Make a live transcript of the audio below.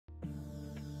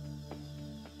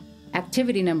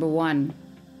Activity number 1,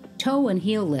 toe and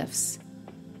heel lifts.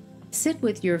 Sit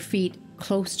with your feet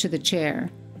close to the chair.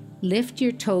 Lift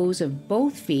your toes of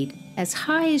both feet as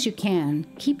high as you can,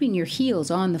 keeping your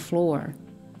heels on the floor.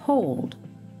 Hold.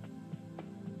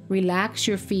 Relax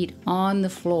your feet on the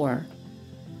floor.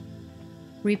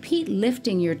 Repeat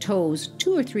lifting your toes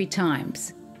 2 or 3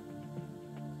 times.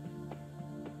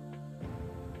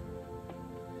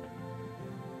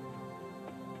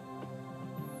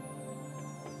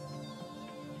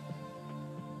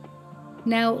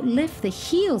 Now lift the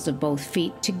heels of both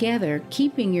feet together,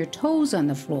 keeping your toes on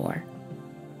the floor.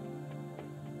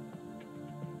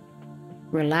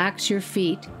 Relax your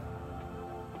feet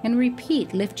and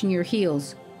repeat lifting your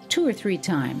heels 2 or 3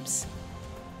 times.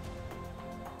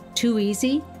 Too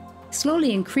easy?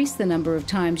 Slowly increase the number of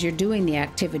times you're doing the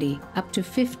activity, up to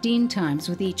 15 times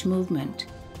with each movement.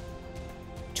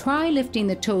 Try lifting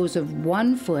the toes of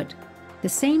one foot the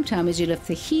same time as you lift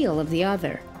the heel of the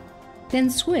other. Then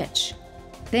switch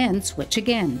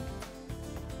again.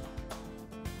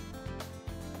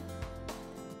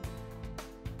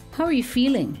 How are you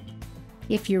feeling?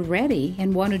 If you're ready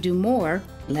and want to do more,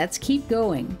 let's keep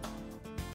going.